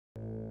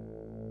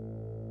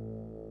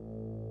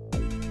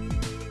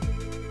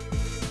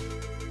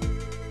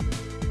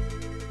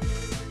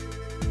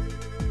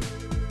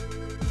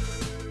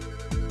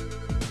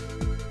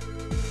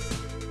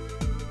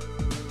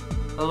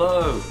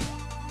Hello,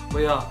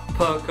 we are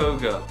Perk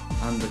Ogre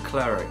and the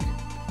Cleric,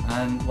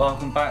 and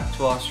welcome back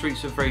to our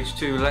Streets of Rage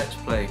 2 Let's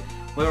Play.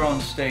 We're on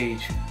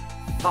stage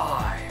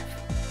 5.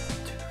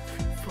 2,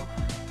 3, 4,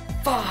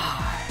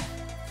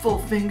 5. 4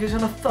 fingers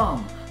and a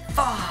thumb.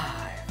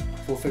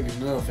 5. 4 fingers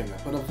and another finger.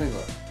 Another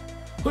finger.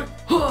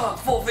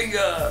 4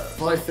 fingers.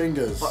 5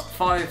 fingers.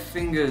 5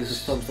 fingers.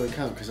 Because thumbs don't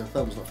count because they're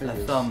thumbs, not fingers.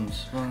 They're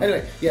thumbs.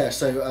 Anyway, yeah.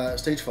 So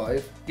stage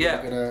 5.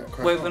 Yeah.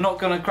 We're not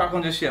going to crack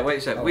on just yet. Wait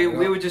a sec. Oh, we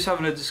were just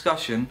having a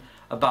discussion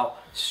about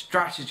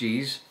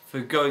strategies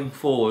for going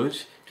forward,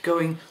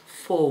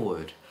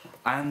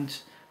 and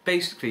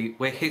basically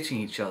we're hitting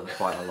each other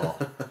quite a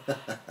lot,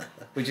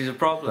 which is a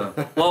problem.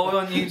 What we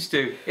want you to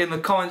do in the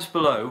comments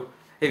below,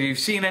 if you've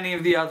seen any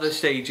of the other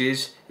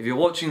stages, if you're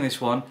watching this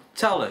one,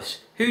 tell us,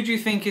 who do you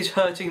think is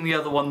hurting the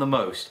other one the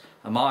most?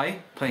 Am I,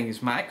 playing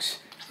as Max,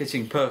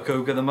 hitting Perk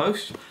Ogre the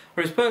most?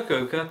 Or is Perk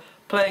Ogre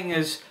playing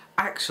as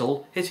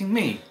Axel, hitting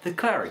me, the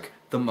Cleric,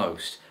 the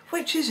most?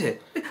 Which is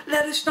it?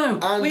 Let us know.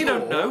 And we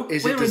don't know.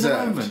 We're in the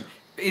moment.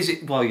 Is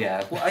it? Well,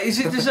 yeah. Is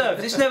it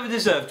deserved? It's never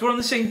deserved. We're on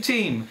the same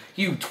team.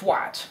 You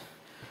twat.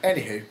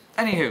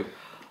 Anywho.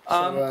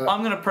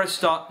 I'm going to press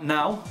start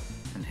now,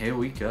 and here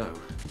we go.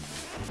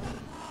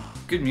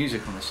 Good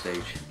music on the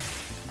stage.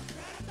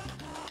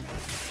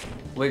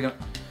 We're going.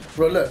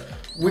 Right, look.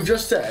 We've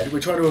just said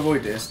we're trying to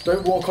avoid this.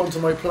 Don't walk onto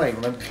my plane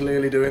when I'm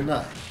clearly doing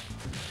that.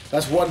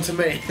 That's one to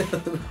me.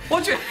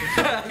 What do you?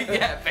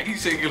 Yeah,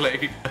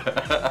 basically.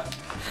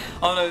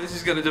 Oh no, this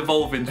is going to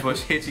devolve into us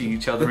hitting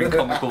each other in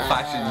comical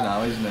fashion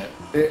now, isn't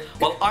it?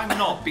 Well, I'm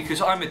not,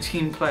 because I'm a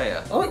team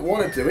player. I don't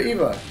want to do it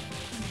either.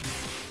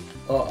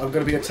 Oh, I'm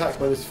going to be attacked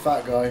by this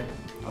fat guy.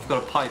 I've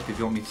got a pipe if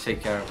you want me to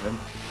take care of him.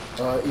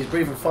 He's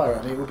breathing fire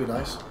at me, it would be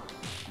nice.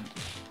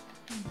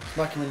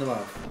 Smack him in the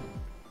mouth.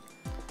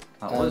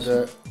 That and,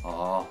 was...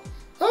 Oh,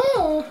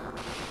 Oh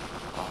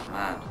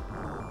man.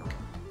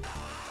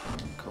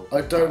 Cool.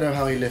 I don't know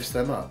how he lifts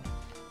them up.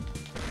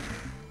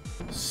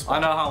 I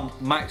know how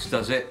Max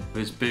does it with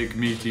his big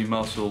meaty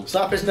muscles.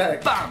 Slap his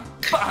neck. Bam!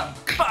 Bam!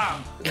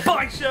 Bam!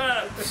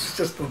 Biceps! It's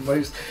just the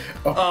most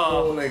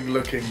appalling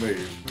looking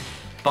move.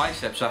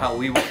 Biceps are how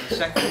we won the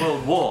Second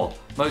World War.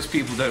 Most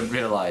people don't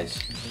realise.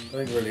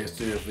 I think really it's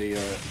to do with the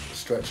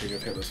stretching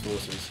of Hitler's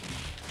forces.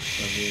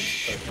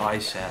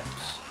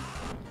 Biceps.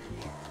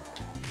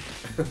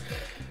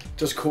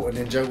 Just caught a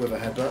ninja with a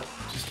headbutt,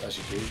 just as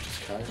you do,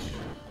 just cash.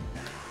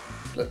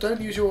 Look, don't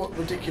use your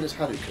ridiculous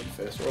Hadouken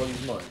fist, or I'll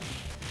use mine.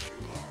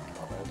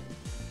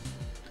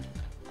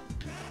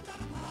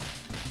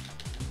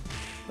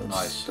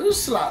 Nice. Don't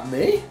slap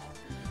me.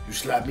 You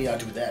slap me, I'll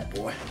do that,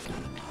 boy.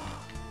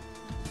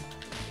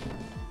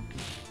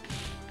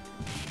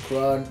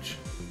 Crunch.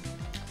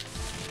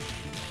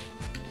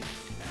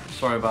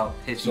 Sorry about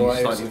hitting you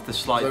slightly with the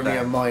slide only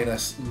there. a minor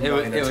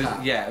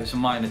tap. Yeah, it was a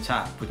minor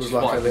tap, which is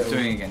like what I've been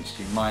doing against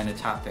you, minor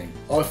tapping.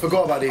 Oh, I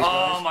forgot about these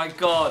guys. Oh my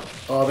god!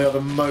 Oh, they are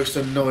the most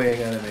annoying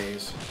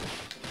enemies.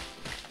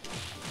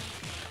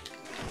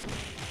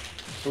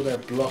 It's all their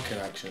blocking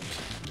actions.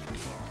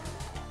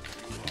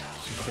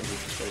 It's incredibly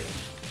frustrating.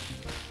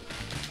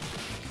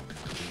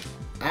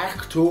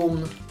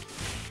 Achtung!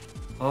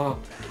 Oh,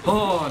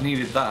 I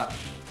needed that.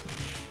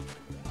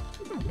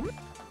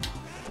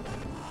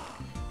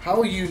 How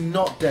are you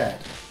not dead?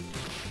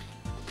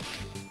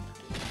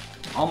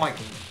 Oh my...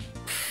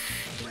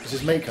 Does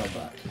his mate come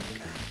back?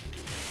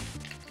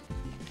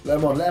 Let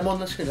him on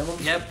the screen, let him on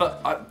the screen. Yeah,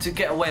 but to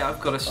get away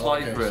I've got to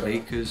slide really,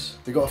 because...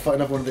 We've got to fight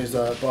another one of these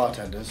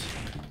bartenders.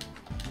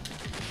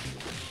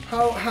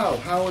 How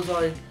was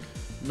I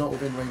not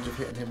within range of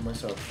hitting him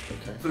myself?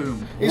 Okay.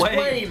 Boom. It's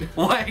Wayne!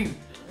 Wayne!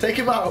 Take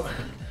him out!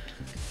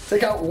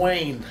 Take out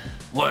Wayne!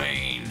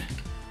 Wayne!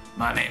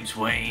 My name's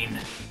Wayne.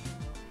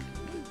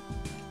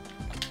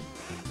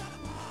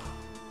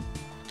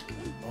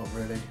 Oh,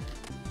 really?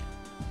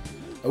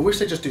 I wish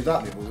they just do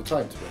that move all the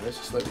time, to be honest.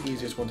 It's like the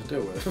easiest one to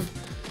deal with.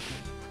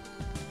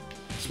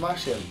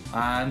 Smash him.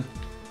 And...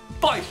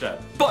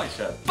 Bicep!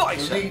 Bicep!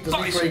 Bicep!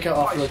 Does he break out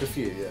after like a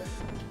few?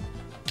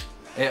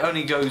 Yeah. It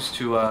only goes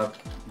to,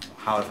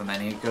 however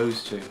many it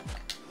goes to.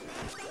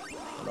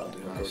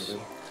 Nice.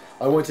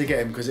 I wanted to get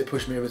him because it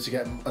pushed me over to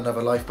get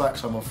another life back,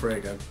 so I'm on 3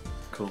 again.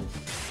 Cool.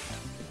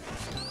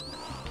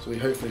 So we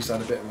hopefully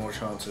stand a bit more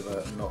chance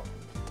of not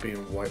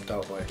being wiped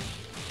out by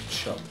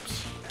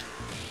chumps.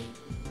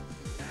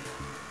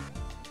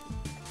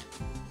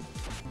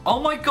 Oh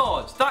my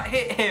god, that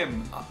hit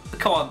him!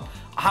 Come on,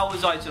 how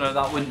was I to know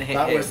that wouldn't hit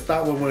him?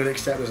 That one would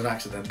accept as an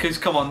accident. Because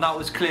come on, that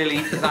was clearly,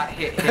 that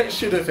hit him. That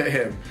should have hit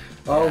him.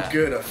 Oh yeah.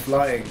 Good, a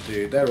flying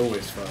dude, they're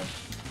always fun.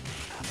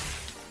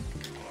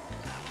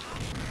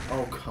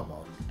 Oh come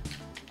on.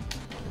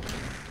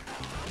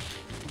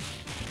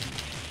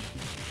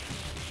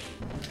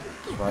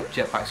 That's right,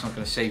 Jetpack's not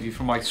going to save you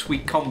from my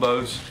sweet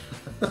combos.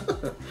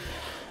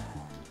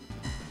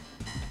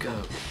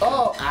 Go.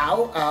 Oh,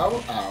 ow,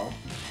 ow, ow.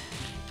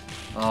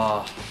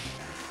 Oh,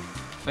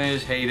 I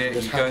just hate it.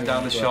 You're going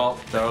down the shop,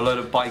 there are a load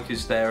of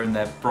bikers there in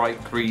their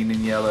bright green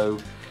and yellow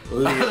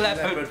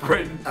leopard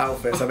print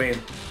outfits. I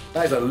mean,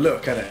 that is a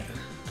look, isn't it?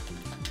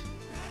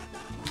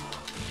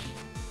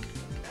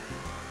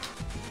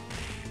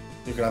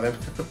 You can have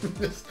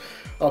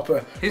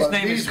him. His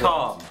name is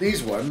Calm.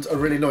 These ones are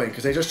really annoying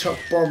because they just chuck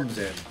bombs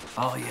in.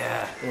 Oh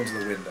yeah. Onto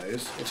the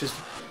windows. It's just,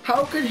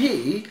 how can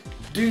he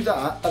do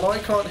that and I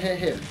can't hear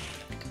him?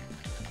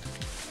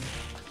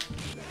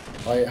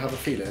 I have a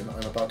feeling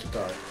I'm about to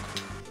die.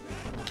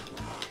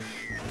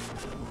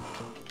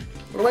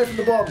 Run away from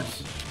the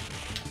bombs.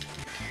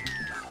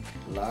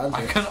 Land.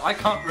 I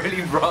can't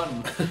really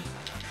run.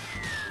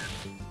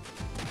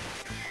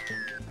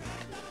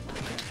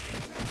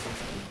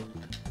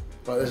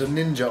 Right, there's a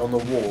ninja on the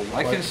wall.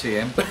 I can see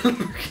him.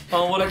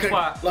 Oh, what a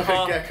twat! Like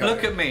a gecko.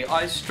 Look at me.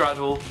 I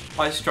straddle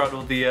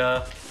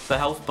the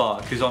health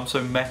bar because I'm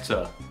so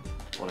meta.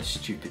 What a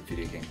stupid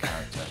video game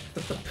character.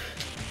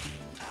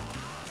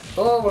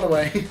 Oh, run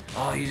away.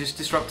 Oh, you just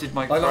disrupted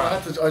my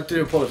I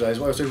do apologise.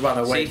 I also ran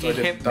away See, so I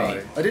didn't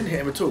die. I didn't hit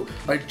him at all.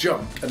 I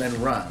jumped and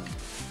then ran.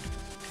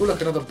 Oh,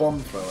 look, another bomb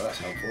thrower. That's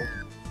helpful.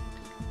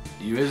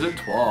 You is a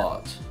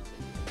twat.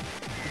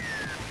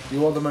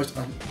 You are the most...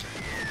 There's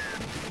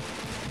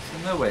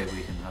no way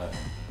we can hurt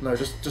him. No,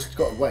 just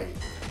got to wait.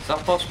 Is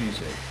that boss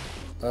music?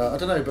 I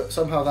don't know, but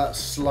somehow that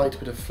slight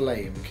bit of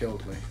flame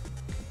killed me.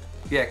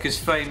 Yeah, because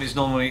flame is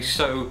normally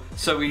so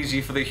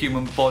easy for the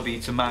human body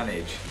to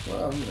manage.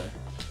 Well, you know.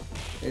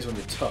 He's when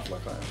you're tough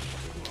like I am.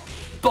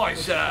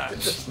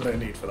 Biceps! Just no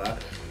need for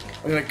that.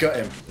 I'm gonna gut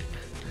him.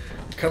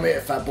 Come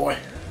here, fat boy.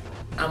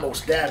 I'm gonna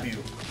stab you.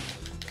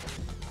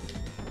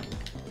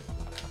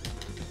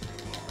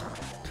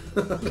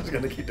 I'm just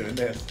gonna keep doing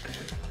this.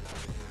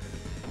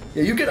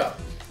 Yeah, you get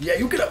up. Yeah,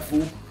 you get up,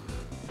 fool.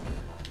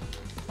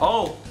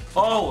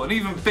 Oh, an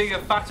even bigger,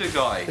 fatter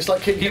guy. It's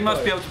like King He Hippo.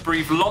 must be able to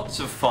breathe lots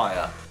of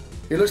fire.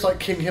 He looks like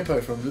King Hippo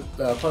from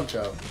Punch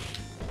Out.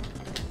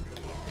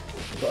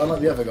 But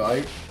unlike the other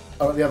guy,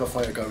 unlike the other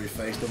fighter guy we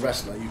faced, the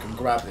wrestler, you can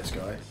grab this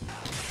guy.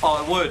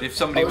 Oh, I would if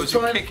somebody was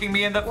kicking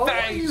me in the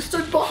face. You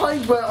stood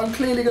behind where I'm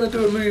clearly going to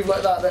do a move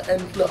like that.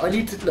 And look, I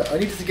needed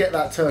to get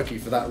that turkey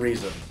for that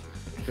reason,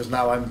 because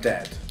now I'm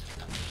dead.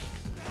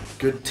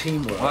 Good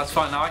teamwork. Well, that's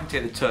fine. Now I can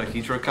take the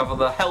turkey to recover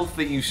the health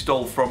that you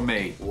stole from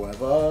me.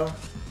 Whatever.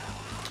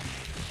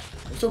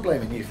 I'm still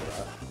blaming you for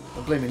that.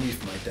 I'm blaming you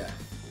for my death.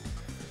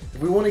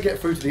 If we want to get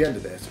through to the end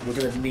of this, we're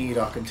going to need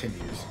our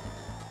continues.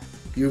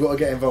 You've got to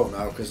get involved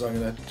now, because I'm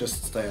going to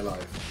just stay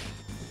alive.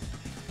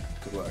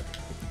 Good work.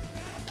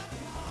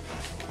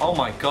 Oh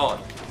my god.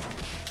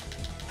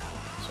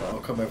 So I'll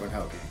come over and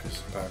help you,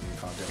 because apparently you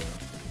can't do it.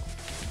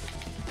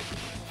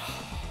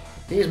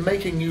 He is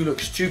making you look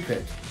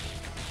stupid.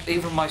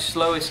 Even my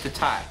slowest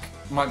attack,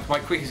 my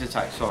quickest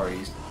attack, sorry,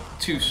 is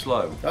too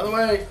slow. Out of the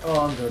way!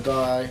 Oh, I'm going to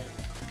die.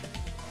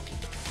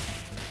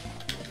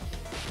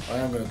 I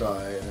am going to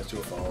die, and it's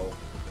your fault.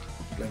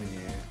 Blaming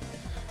you.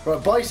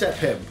 Right, bicep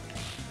him.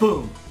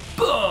 Boom!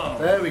 Boom!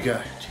 There we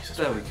go. Jesus.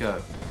 There we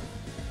go.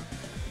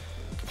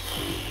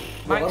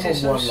 Well, Max I'm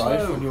is on so one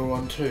life slow. and you're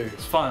on two.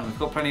 It's fine, we've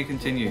got plenty of One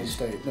continues.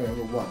 stage. No, I've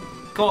got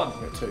one. Go on.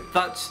 I've got two.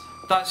 That's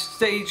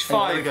stage Hang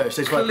on, 5. there we go,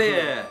 stage 5.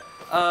 Clear.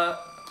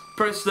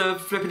 Press the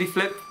flippity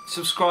flip,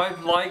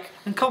 subscribe, like,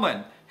 and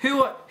comment.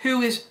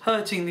 Who is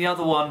hurting the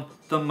other one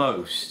the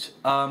most?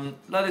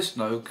 Let us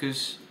know,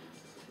 because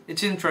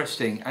it's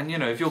interesting. And you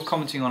know, if you're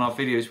commenting on our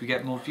videos, we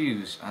get more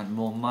views and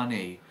more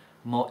money,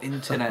 more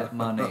internet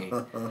money.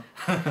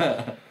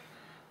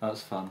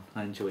 That's fun.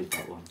 I enjoyed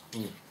that one.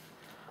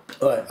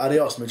 Alright,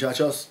 adios,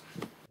 muchachos.